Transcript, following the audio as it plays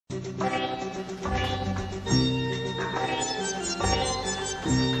Hey.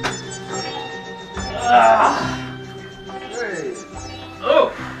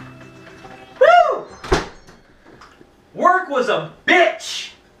 Oh! Woo! Work was a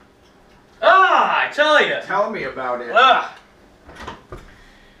bitch! Ah, I tell you! Tell me about it. Ah.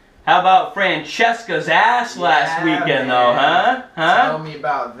 How about Francesca's ass last weekend, though, huh? Tell me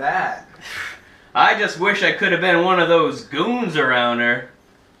about that. I just wish I could have been one of those goons around her.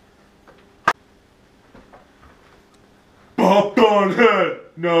 Bopped on head,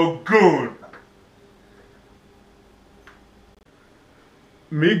 now goon.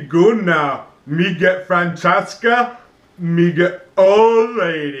 Me goon now. Me get Francesca. Me get all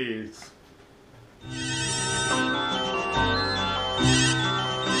ladies.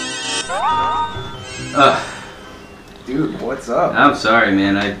 Dude, what's up? I'm sorry,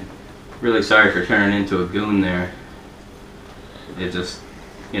 man. I'm really sorry for turning into a goon there. It just,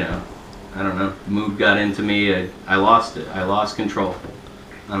 you know, I don't know. The mood got into me. I lost it. I lost control.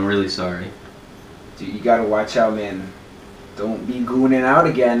 I'm really sorry. Dude, you gotta watch out, man. Don't be gooning out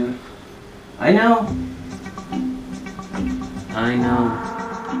again. I know. I know.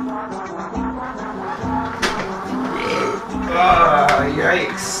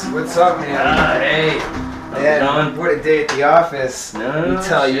 Yikes. What's up, man? Hey. Man, what a day at the office. No, Let me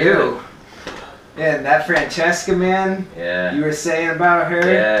tell you. Man, that Francesca, man, Yeah. you were saying about her?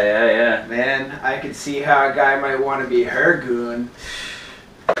 Yeah. Man, I could see how a guy might want to be her goon.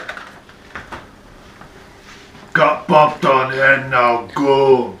 Got bopped on head, now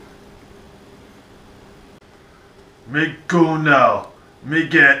goon. Me goon now. Me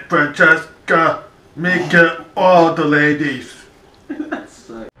get Francesca. Me get all the ladies. That's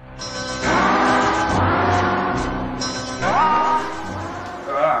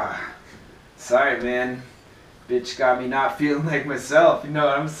Sorry, man. Bitch got me not feeling like myself, you know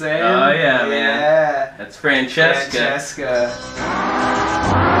what I'm saying? Oh, yeah, man. Yeah. That's Francesca. Francesca.